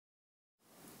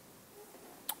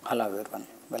Hello everyone,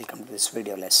 welcome to this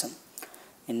video lesson.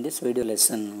 In this video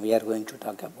lesson we are going to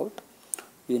talk about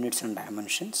units and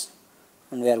dimensions,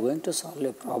 and we are going to solve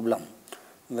a problem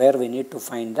where we need to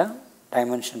find the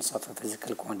dimensions of a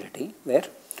physical quantity where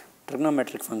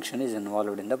trigonometric function is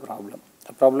involved in the problem.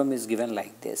 The problem is given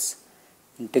like this: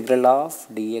 integral of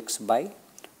dx by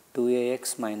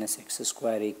 2ax minus x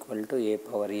square equal to a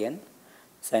power n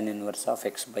sin inverse of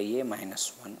x by a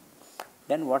minus 1.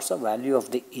 Then what's the value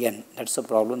of the n? That's the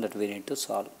problem that we need to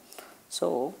solve.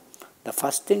 So the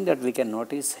first thing that we can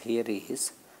notice here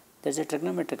is there's a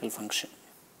trigonometrical function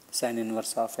sin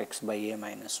inverse of x by a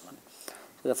minus 1.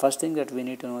 So the first thing that we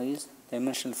need to know is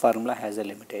dimensional formula has a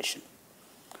limitation.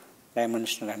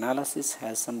 Dimensional analysis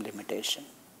has some limitation.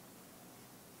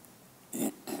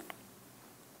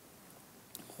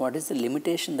 What is the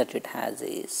limitation that it has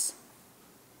is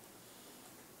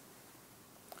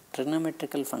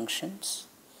trigonometrical functions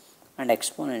and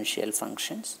exponential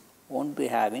functions won't be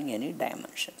having any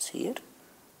dimensions. Here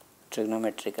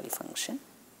trigonometrical function,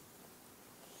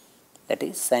 that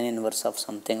is sin inverse of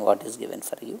something what is given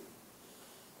for you,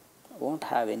 won't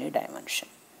have any dimension,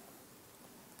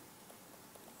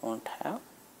 won't have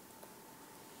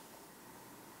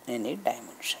any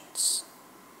dimensions.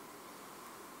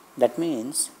 That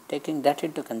means, taking that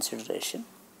into consideration,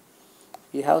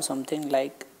 you have something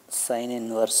like sin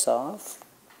inverse of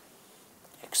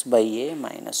x by a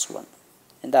minus 1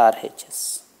 in the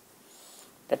RHS.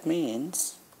 That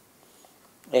means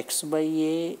x by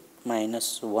a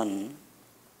minus 1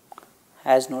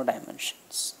 has no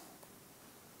dimensions.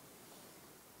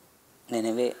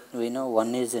 Anyway, we know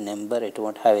 1 is a number, it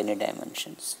won't have any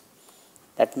dimensions.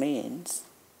 That means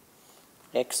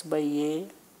x by a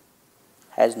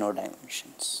has no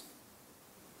dimensions.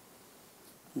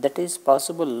 That is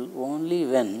possible only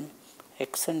when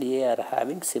x and a are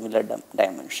having similar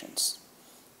dimensions.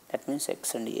 That means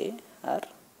x and a are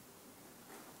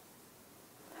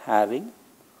having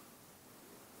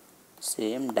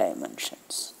same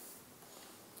dimensions.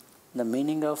 The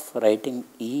meaning of writing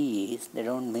E is they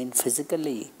don't mean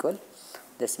physically equal,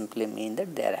 they simply mean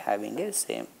that they are having a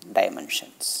same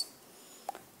dimensions.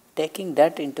 Taking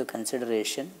that into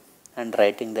consideration and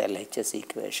writing the LHS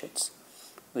equations,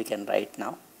 we can write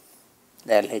now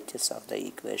the LHS of the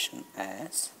equation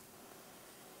as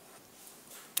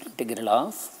integral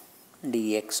of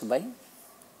dx by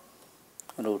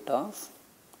root of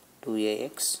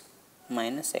 2ax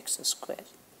minus x square.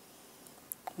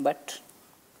 But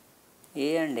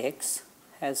a and x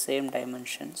has same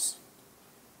dimensions.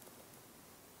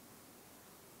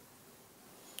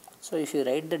 So if you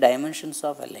write the dimensions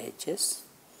of LHS,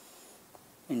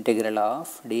 integral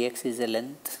of dx is a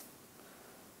length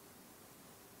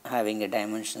having a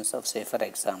dimensions of, say for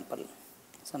example,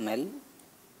 some L,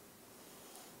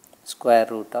 square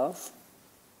root of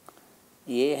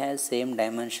a has same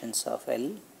dimensions of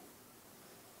L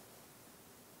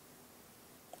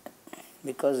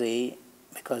because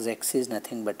x is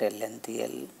nothing but a length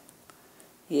L.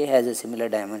 A has a similar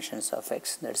dimensions of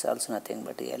x, that's also nothing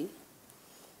but L,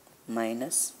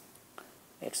 minus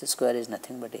x square is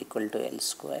nothing but equal to L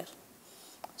square.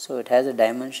 So it has a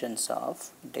dimensions of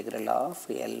integral of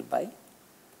L by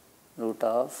root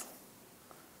of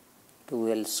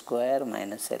 2L square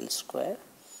minus L square.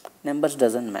 Numbers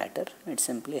doesn't matter, it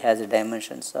simply has a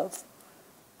dimensions of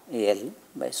L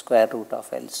by square root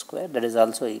of L square, that is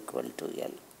also equal to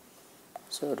L.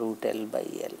 So root L by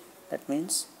L, that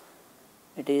means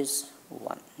it is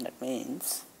 1. That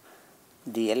means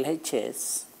the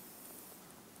LHS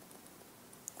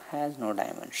has no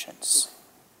dimensions.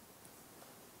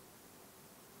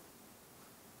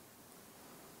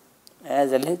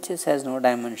 As LHS has no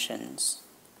dimensions,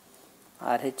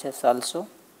 RHS also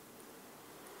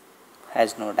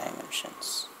has no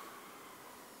dimensions.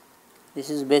 This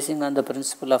is basing on the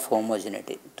principle of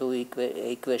homogeneity. Two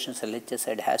equations LHS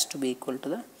side has to be equal to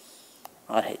the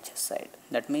RHS side.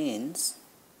 That means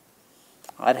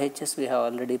RHS we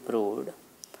have already proved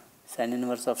sin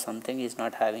inverse of something is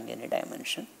not having any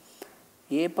dimension.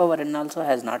 A power n also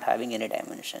has not having any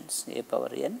dimensions. A power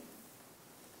n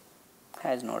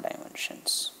has no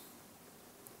dimensions.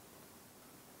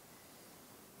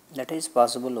 That is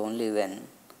possible only when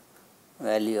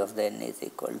value of the n is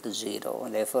equal to 0,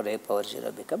 therefore a power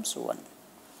 0 becomes 1.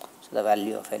 So the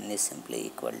value of n is simply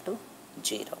equal to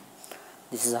 0.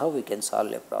 This is how we can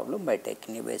solve a problem by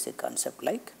taking a basic concept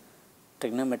like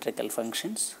trigonometrical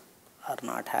functions are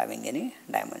not having any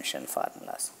dimensional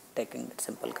formulas. Taking that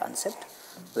simple concept,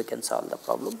 we can solve the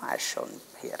problem as shown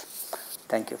here.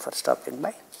 Thank you for stopping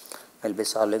by. We will be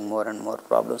solving more and more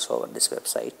problems over this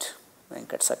website,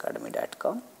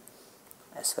 venkatsacademy.com,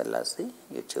 as well as the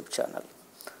YouTube channel.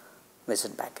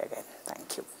 visit back again.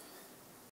 Thank you.